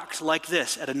locked like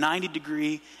this at a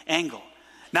 90-degree angle.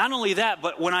 Not only that,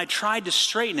 but when I tried to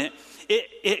straighten it,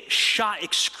 it shot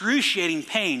excruciating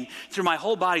pain through my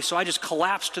whole body. So I just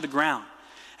collapsed to the ground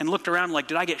and looked around like,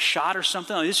 did I get shot or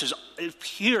something? Like, this is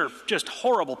pure, just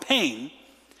horrible pain.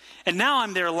 And now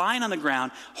I'm there lying on the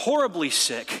ground, horribly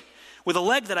sick, with a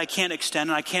leg that I can't extend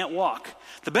and I can't walk.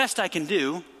 The best I can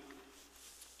do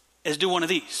is do one of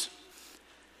these.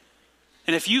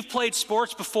 And if you've played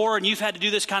sports before and you've had to do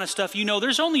this kind of stuff, you know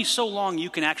there's only so long you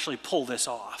can actually pull this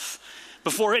off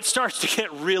before it starts to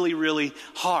get really, really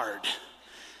hard.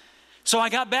 So I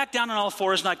got back down on all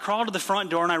fours and I crawled to the front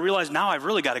door and I realized now I've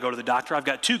really got to go to the doctor. I've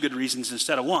got 2 good reasons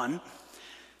instead of 1.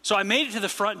 So I made it to the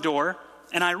front door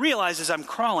and I realized as I'm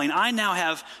crawling, I now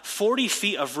have 40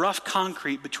 feet of rough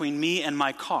concrete between me and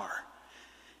my car.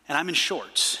 And I'm in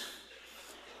shorts.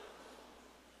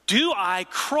 Do I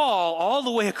crawl all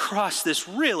the way across this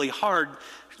really hard,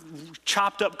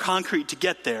 chopped up concrete to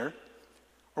get there?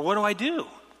 Or what do I do?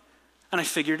 And I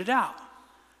figured it out.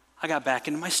 I got back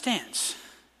into my stance.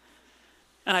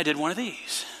 And I did one of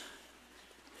these.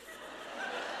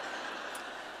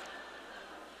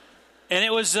 And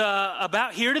it was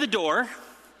about here to the door.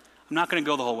 I'm not going to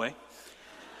go the whole way.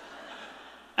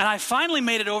 And I finally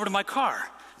made it over to my car.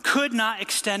 Could not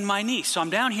extend my knee. So I'm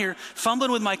down here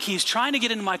fumbling with my keys, trying to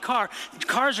get into my car.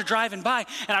 Cars are driving by,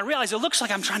 and I realize it looks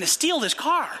like I'm trying to steal this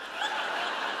car.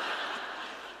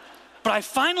 But I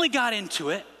finally got into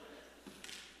it,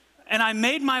 and I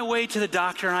made my way to the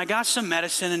doctor, and I got some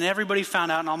medicine, and everybody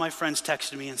found out, and all my friends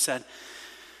texted me and said,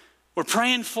 we're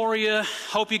praying for you,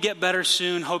 hope you get better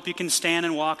soon, hope you can stand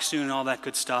and walk soon, and all that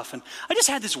good stuff. And I just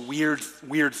had this weird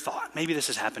thought. Maybe this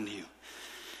has happened to you.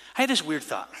 I had this weird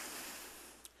thought.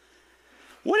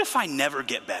 What if I never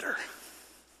get better?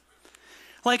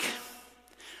 Like,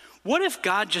 what if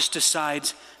God just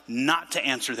decides not to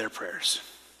answer their prayers?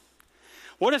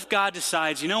 What if God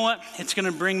decides, you know what, it's going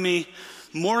to bring me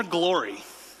more glory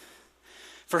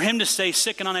for him to stay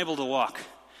sick and unable to walk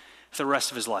for the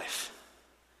rest of his life?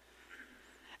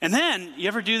 And then, you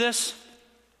ever do this?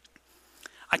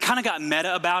 I kind of got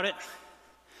meta about it,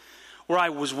 where I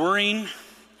was worrying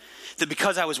that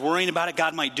because I was worrying about it,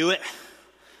 God might do it.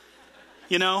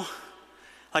 You know,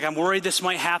 like I'm worried this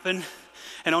might happen,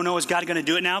 and oh no, is God going to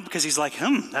do it now? Because he's like,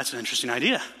 that's an interesting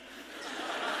idea.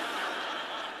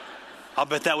 I'll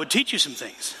bet that would teach you some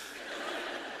things.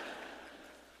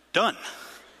 Done.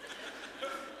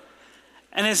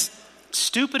 And as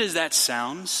stupid as that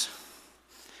sounds,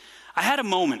 I had a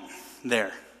moment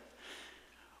there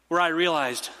where I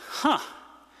realized,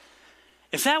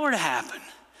 if that were to happen,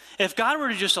 if God were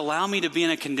to just allow me to be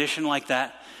in a condition like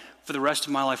that for the rest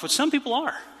of my life, which some people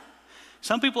are.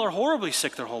 Some people are horribly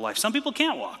sick their whole life. Some people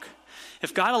can't walk.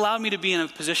 If God allowed me to be in a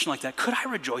position like that, could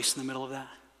I rejoice in the middle of that?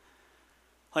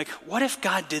 Like, what if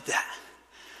God did that?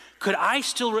 Could I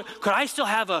still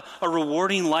have a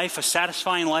rewarding life, a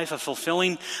satisfying life, a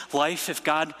fulfilling life if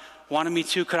God wanted me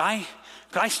to? Could I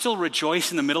still rejoice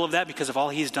in the middle of that because of all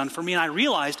he's done for me? And I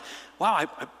realized, wow,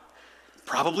 I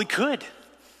probably could.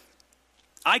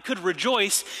 I could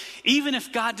rejoice even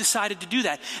if God decided to do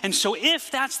that. And so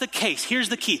if that's the case, here's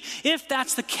the key. If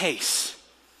that's the case,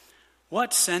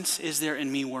 what sense is there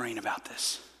in me worrying about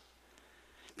this?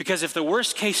 Because if the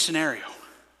worst case scenario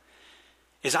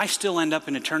is I still end up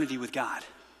in eternity with God,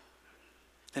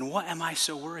 then what am I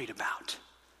so worried about?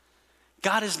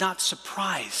 God is not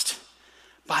surprised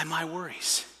by my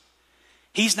worries.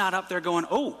 He's not up there going,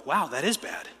 oh, wow, that is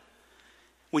bad.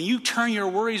 When you turn your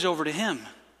worries over to him,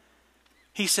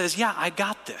 he says, yeah, I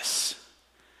got this.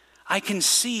 I can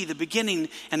see the beginning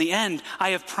and the end.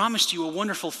 I have promised you a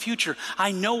wonderful future.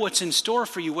 I know what's in store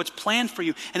for you, what's planned for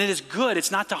you, and it is good.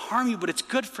 It's not to harm you, but it's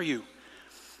good for you.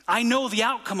 I know the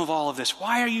outcome of all of this.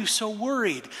 Why are you so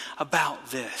worried about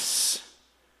this?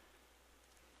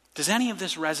 Does any of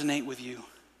this resonate with you?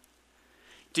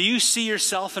 Do you see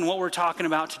yourself in what we're talking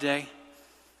about today?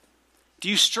 Do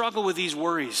you struggle with these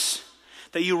worries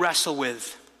that you wrestle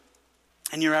with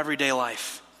in your everyday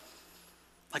life?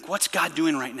 Like, what's God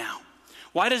doing right now?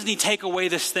 Why doesn't he take away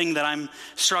this thing that I'm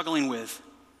struggling with?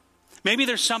 Maybe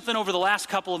there's something over the last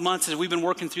couple of months as we've been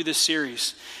working through this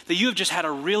series that you have just had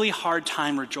a really hard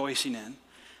time rejoicing in.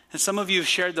 And some of you have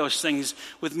shared those things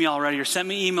with me already or sent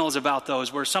me emails about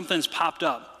those where something's popped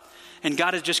up and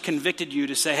God has just convicted you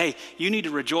to say, hey, you need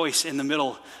to rejoice in the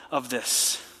middle of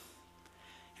this.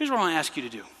 Here's what I want to ask you to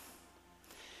do.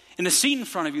 In the seat in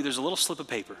front of you, there's a little slip of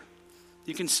paper.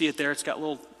 You can see it there. It's got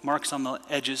little marks on the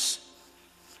edges.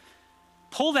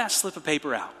 Pull that slip of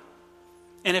paper out.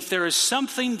 And if there is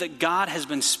something that God has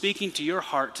been speaking to your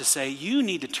heart to say, you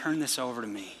need to turn this over to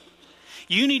me.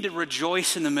 You need to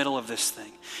rejoice in the middle of this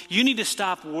thing. You need to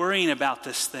stop worrying about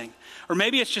this thing. Or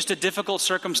maybe it's just a difficult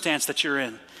circumstance that you're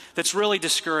in that's really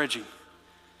discouraging.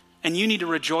 And you need to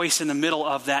rejoice in the middle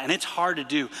of that. And it's hard to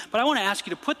do. But I want to ask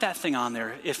you to put that thing on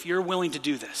there if you're willing to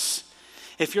do this.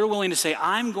 If you're willing to say,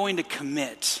 I'm going to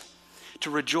commit to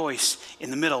rejoice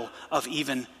in the middle of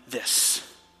even this.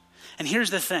 And here's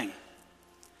the thing.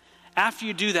 After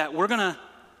you do that, we're going to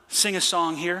sing a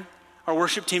song here. Our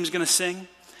worship team is going to sing.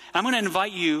 I'm going to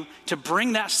invite you to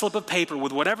bring that slip of paper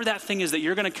with whatever that thing is that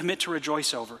you're going to commit to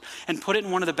rejoice over and put it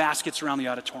in one of the baskets around the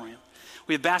auditorium.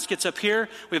 We have baskets up here.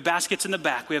 We have baskets in the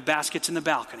back. We have baskets in the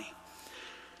balcony.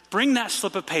 Bring that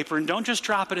slip of paper and don't just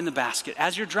drop it in the basket.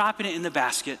 As you're dropping it in the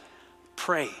basket,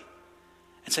 pray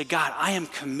and say, God, I am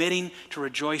committing to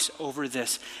rejoice over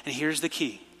this. And here's the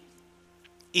key.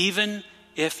 Even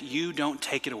if you don't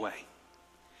take it away,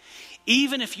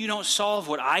 even if you don't solve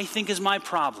what I think is my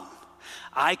problem,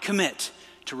 I commit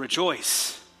to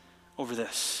rejoice over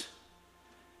this.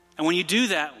 And when you do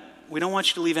that, we don't want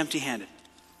you to leave empty-handed.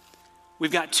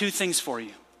 we've got two things for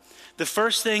you. The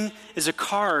first thing is a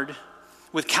card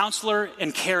with counselor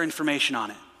and care information on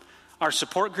it. Our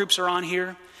support groups are on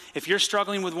here. If you're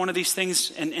struggling with one of these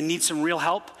things and need some real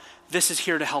help, this is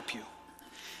here to help you.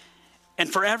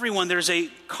 And for everyone, there's a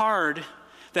card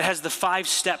that has the 5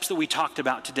 steps that we talked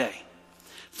about today.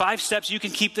 5 steps. You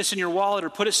can keep this in your wallet or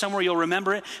put it somewhere you'll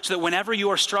remember it, so that whenever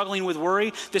you are struggling with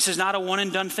worry, this is not a one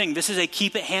and done thing. This is a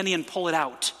keep it handy and pull it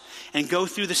out and go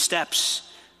through the steps.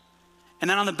 And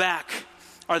then on the back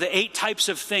are the 8 types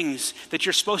of things that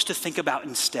you're supposed to think about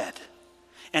instead.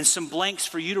 And some blanks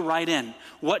for you to write in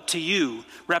what to you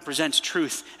represents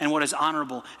truth and what is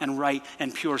honorable and right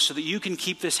and pure, so that you can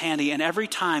keep this handy. And every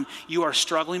time you are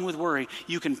struggling with worry,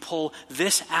 you can pull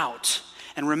this out.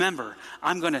 And remember,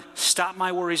 I'm going to stop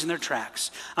my worries in their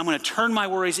tracks. I'm going to turn my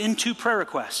worries into prayer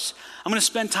requests. I'm going to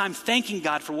spend time thanking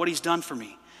God for what he's done for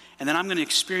me. And then I'm going to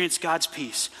experience God's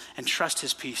peace and trust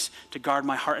his peace to guard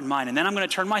my heart and mind. And then I'm going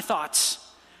to turn my thoughts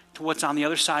to what's on the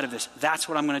other side of this. That's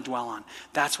what I'm going to dwell on.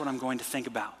 That's what I'm going to think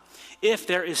about. If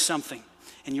there is something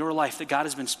in your life that God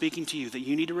has been speaking to you that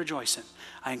you need to rejoice in,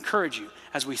 I encourage you,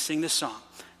 as we sing this song,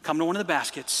 come to one of the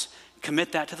baskets,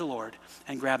 commit that to the Lord,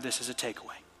 and grab this as a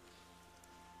takeaway.